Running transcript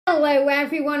Hello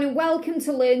everyone and welcome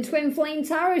to Learn Twin Flame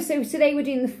Tarot. So today we're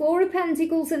doing the Four of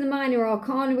Pentacles and the Minor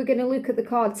Arcana. We're going to look at the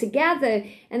card together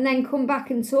and then come back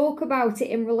and talk about it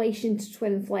in relation to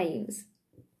Twin Flames.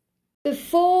 The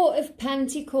Four of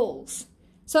Pentacles.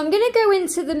 So I'm going to go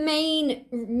into the main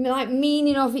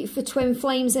meaning of it for Twin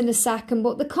Flames in a second,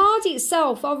 but the card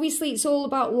itself, obviously it's all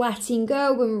about letting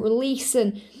go and release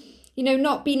and,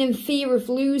 not being in fear of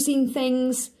losing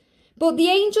things. But the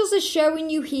angels are showing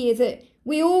you here that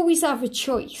we always have a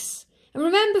choice. And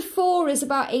remember, 4 is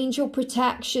about angel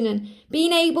protection and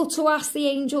being able to ask the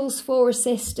angels for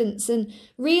assistance and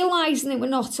realising that we're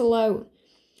not alone.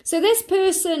 So this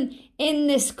person in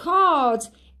this card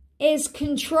is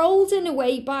controlled in a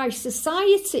way by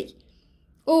society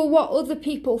or what other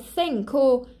people think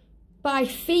or by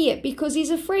fear because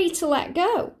he's afraid to let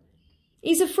go.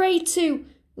 He's afraid to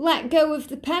let go of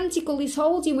the pentacle he's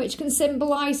holding, which can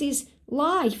symbolise his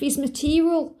life, his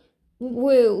material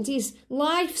world, his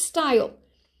lifestyle,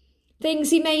 things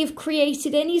he may have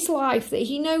created in his life that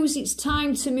he knows it's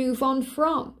time to move on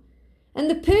from. And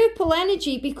the purple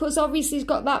energy, because obviously he's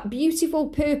got that beautiful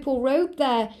purple robe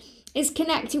there, is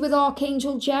connected with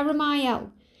Archangel Jeremiah,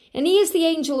 and he is the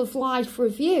angel of life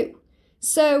review.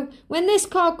 So when this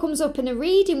card comes up in a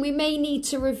reading, we may need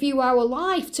to review our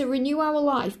life, to renew our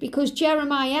life, because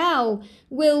Jeremiah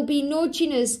will be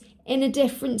nudging us in a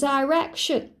different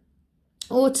direction,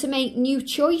 or to make new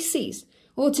choices,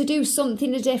 or to do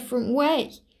something a different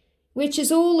way, which is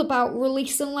all about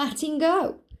release and letting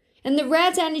go. And the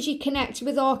red energy connected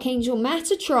with Archangel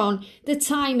Metatron, the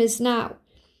time is now.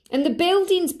 And the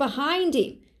buildings behind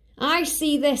him, I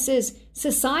see this as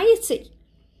society,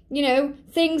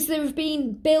 things that have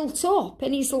been built up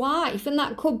in his life, and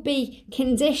that could be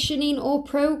conditioning or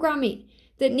programming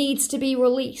that needs to be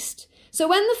released. So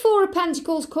when the Four of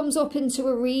Pentacles comes up into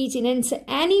a reading, into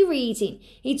any reading,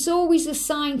 it's always a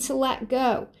sign to let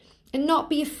go and not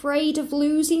be afraid of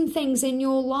losing things in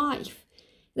your life.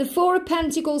 The Four of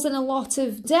Pentacles in a lot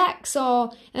of decks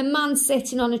are a man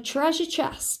sitting on a treasure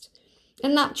chest.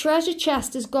 And that treasure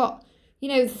chest has got,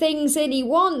 things in he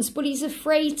wants, but he's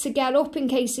afraid to get up in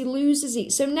case he loses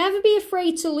it. So never be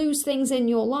afraid to lose things in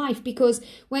your life, because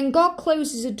when God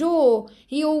closes a door,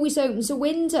 he always opens a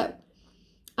window.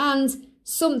 And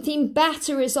something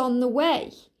better is on the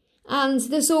way. And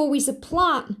there's always a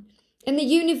plan. And the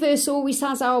universe always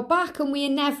has our back, and we are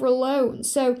never alone.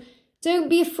 So don't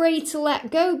be afraid to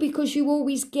let go, because you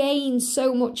always gain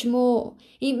so much more.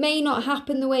 It may not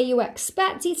happen the way you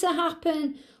expect it to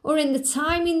happen, or in the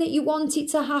timing that you want it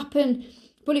to happen,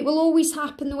 but it will always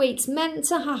happen the way it's meant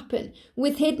to happen,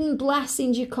 with hidden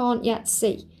blessings you can't yet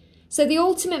see. So the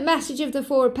ultimate message of the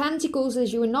Four of Pentacles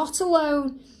is you are not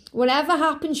alone. Whatever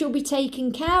happens, you'll be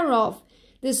taken care of.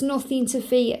 There's nothing to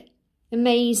fear.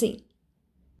 Amazing.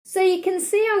 So you can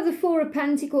see how the Four of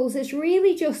Pentacles is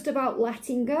really just about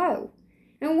letting go.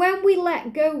 And when we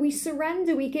let go, we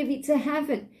surrender, we give it to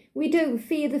heaven. We don't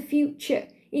fear the future.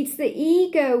 It's the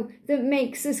ego that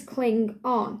makes us cling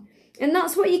on. And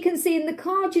that's what you can see in the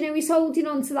card. He's holding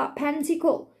on to that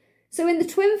pentacle. So in the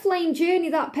twin flame journey,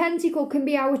 that pentacle can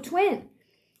be our twin.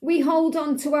 We hold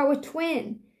on to our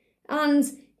twin. And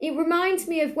it reminds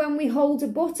me of when we hold a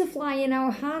butterfly in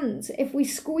our hand. If we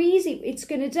squeeze it, it's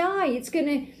going to die. It's going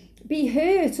to be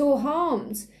hurt or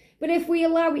harmed. But if we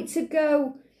allow it to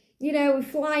go,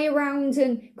 fly around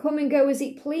and come and go as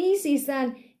it pleases,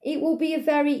 then it will be a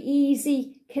very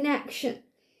easy connection.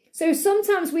 So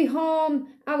sometimes we harm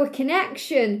our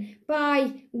connection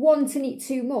by wanting it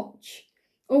too much,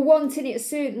 or wanting it a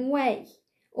certain way,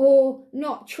 or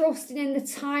not trusting in the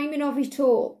timing of it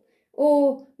all,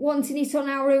 or wanting it on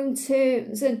our own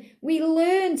terms. And we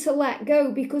learn to let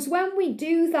go, because when we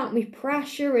do that, we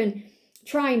pressure and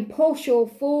try and push or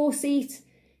force it,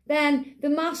 then the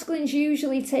masculines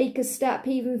usually take a step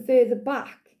even further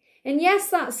back. And yes,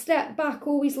 that step back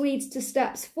always leads to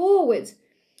steps forward,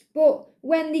 but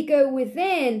when they go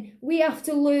within, we have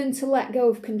to learn to let go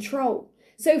of control.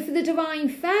 So for the Divine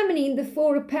Feminine, the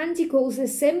Four of Pentacles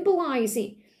is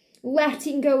symbolising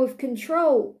letting go of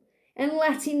control and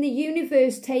letting the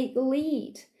universe take the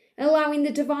lead, allowing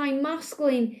the Divine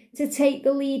Masculine to take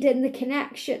the lead in the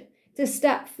connection, to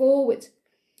step forward.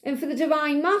 And for the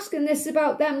Divine Masculine, this is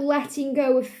about them letting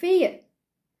go of fear,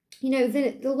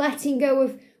 the letting go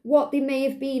of what they may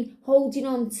have been holding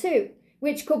on to,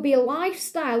 which could be a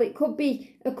lifestyle, it could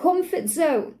be a comfort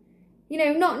zone,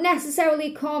 not necessarily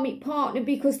a karmic partner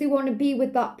because they want to be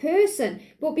with that person,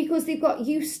 but because they've got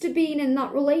used to being in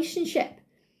that relationship.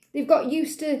 They've got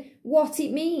used to what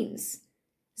it means.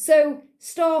 So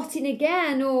starting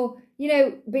again or,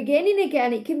 beginning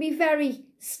again, it can be very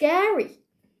scary.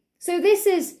 So this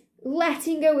is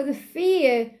letting go of the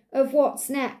fear of what's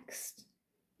next.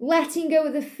 Letting go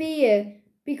of the fear,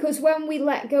 because when we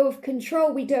let go of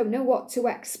control, we don't know what to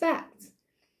expect.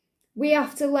 We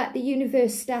have to let the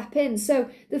universe step in. So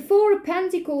the Four of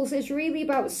Pentacles is really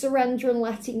about surrender and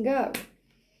letting go.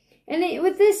 And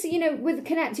with this, with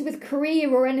connected with career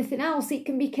or anything else, it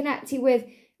can be connected with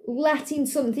letting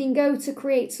something go to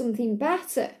create something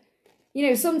better.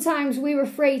 Sometimes we're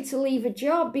afraid to leave a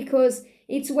job because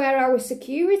it's where our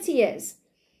security is.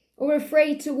 Or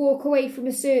afraid to walk away from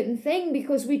a certain thing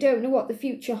because we don't know what the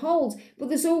future holds. But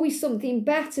there's always something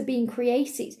better being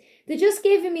created. They're just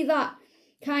giving me that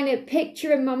kind of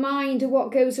picture in my mind of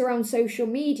what goes around social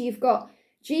media. You've got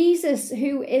Jesus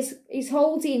who is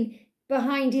holding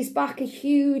behind his back a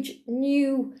huge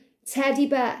new teddy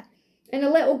bear. And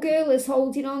a little girl is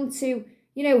holding on to,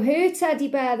 her teddy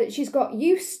bear that she's got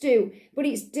used to. But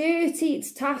it's dirty,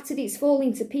 it's tattered, it's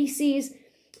falling to pieces.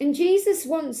 And Jesus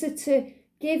wants her to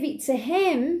give it to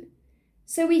him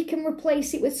so he can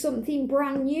replace it with something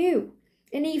brand new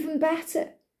and even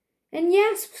better. And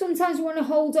yes, sometimes we want to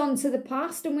hold on to the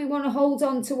past and we want to hold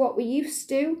on to what we used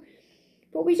to,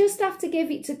 but we just have to give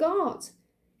it to God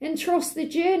and trust the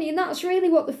journey. And that's really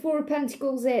what the Four of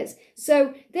Pentacles is.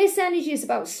 So this energy is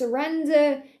about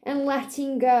surrender and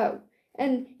letting go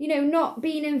and, not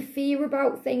being in fear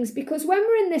about things, because when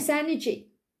we're in this energy,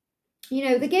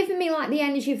 they're giving me like the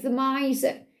energy of the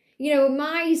miser. A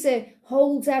miser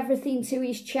holds everything to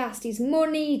his chest, his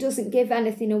money, he doesn't give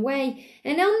anything away.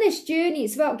 And on this journey,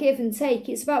 it's about give and take.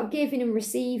 It's about giving and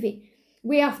receiving.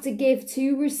 We have to give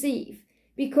to receive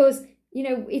because,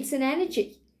 it's an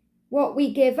energy. What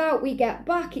we give out, we get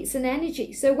back. It's an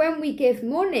energy. So when we give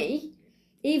money,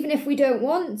 even if we don't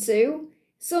want to,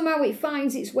 somehow it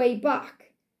finds its way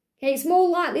back. Okay, it's more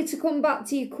likely to come back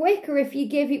to you quicker if you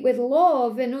give it with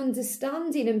love and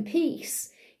understanding and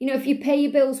peace. If you pay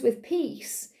your bills with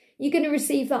peace, you're going to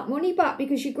receive that money back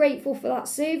because you're grateful for that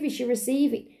service you're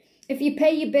receiving. If you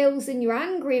pay your bills and you're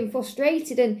angry and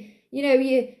frustrated and,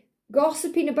 you're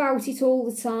gossiping about it all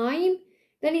the time,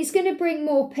 then it's going to bring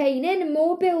more pain in and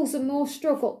more bills and more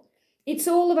struggle. It's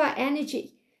all about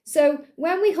energy. So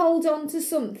when we hold on to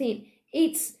something,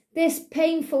 it's this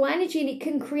painful energy and it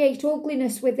can create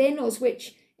ugliness within us,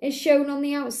 which is shown on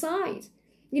the outside.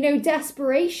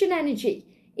 Desperation energy.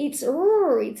 It's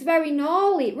very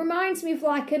gnarly. It reminds me of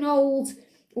like an old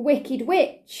wicked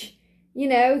witch,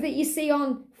 that you see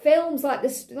on films like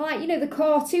this, the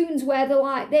cartoons where they're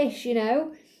like this,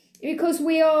 because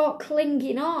we are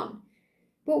clinging on.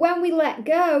 But when we let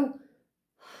go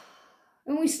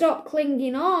and we stop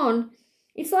clinging on,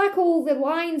 it's like all the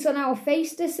lines on our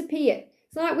face disappear.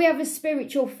 It's like we have a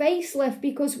spiritual facelift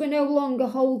because we're no longer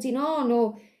holding on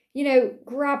or,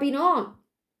 grabbing on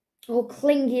or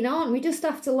clinging on. We just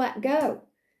have to let go.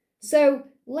 So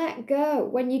let go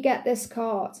when you get this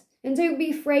card. And don't be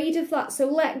afraid of that. So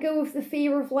let go of the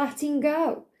fear of letting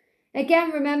go. Again,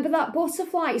 remember that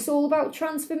butterfly. It's all about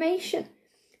transformation.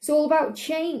 It's all about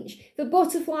change. The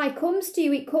butterfly comes to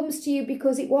you. It comes to you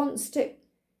because it wants to.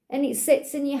 And it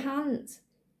sits in your hand.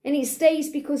 And it stays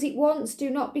because it wants to,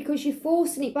 not because you're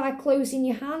forcing it by closing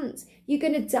your hands. You're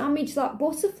going to damage that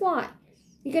butterfly.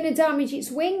 You're going to damage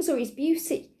its wings or its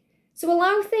beauty. So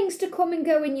allow things to come and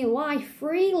go in your life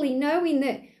freely, knowing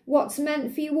that what's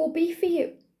meant for you will be for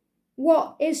you.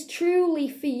 What is truly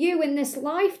for you in this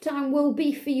lifetime will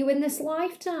be for you in this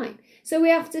lifetime. So we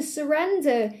have to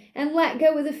surrender and let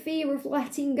go of the fear of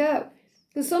letting go.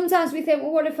 Because sometimes we think,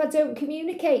 well, what if I don't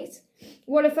communicate?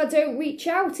 What if I don't reach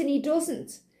out and he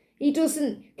doesn't? He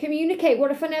doesn't communicate.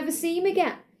 What if I never see him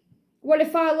again? What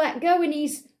if I let go and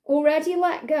he's already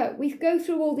let go? We go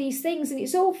through all these things and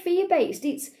it's all fear-based.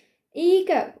 It's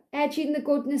ego edging the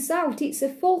goodness out. It's a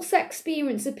false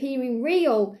experience appearing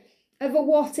real of a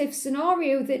what-if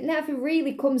scenario that never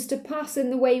really comes to pass in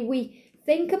the way we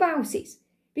think about it.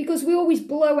 Because we always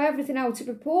blow everything out of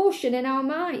proportion in our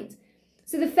mind.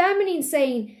 So the feminine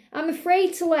saying, I'm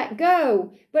afraid to let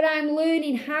go, but I'm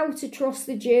learning how to trust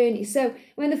the journey. So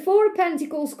when the Four of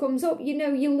Pentacles comes up,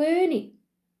 you're learning.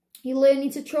 You're learning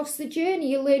to trust the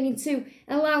journey. You're learning to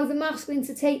allow the masculine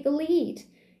to take the lead.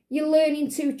 You're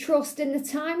learning to trust in the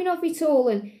timing of it all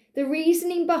and the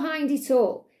reasoning behind it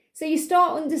all. So you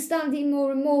start understanding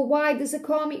more and more why there's a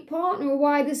karmic partner or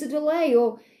why there's a delay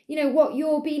or, what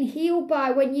you're being healed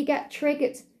by when you get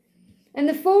triggered. And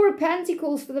the Four of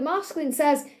Pentacles for the masculine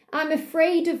says, I'm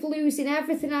afraid of losing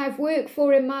everything I've worked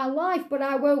for in my life, but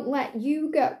I won't let you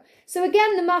go. So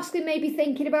again, the masculine may be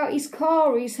thinking about his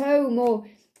car, his home, or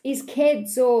his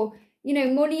kids, or,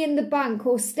 money in the bank,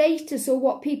 or status, or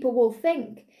what people will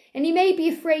think. And he may be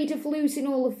afraid of losing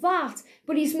all of that,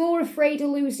 but he's more afraid of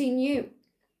losing you.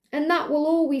 And that will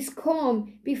always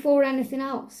come before anything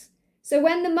else. So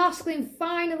when the masculine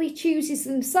finally chooses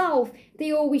themselves,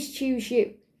 they always choose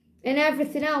you. And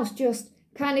everything else just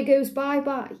kind of goes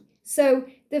bye-bye. So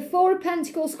the Four of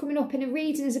Pentacles coming up in a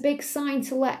reading is a big sign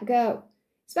to let go.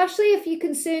 Especially if you're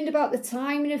concerned about the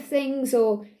timing of things,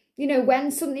 or, you know,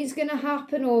 when something's going to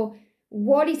happen, or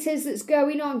what it is that's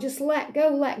going on. Just let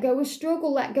go of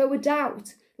struggle, let go of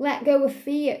doubt, let go of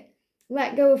fear,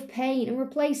 let go of pain, and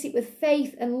replace it with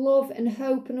faith and love and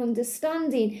hope and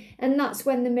understanding. And that's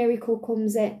when the miracle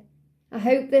comes in. I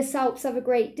hope this helps. Have a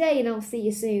great day, and I'll see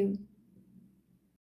you soon.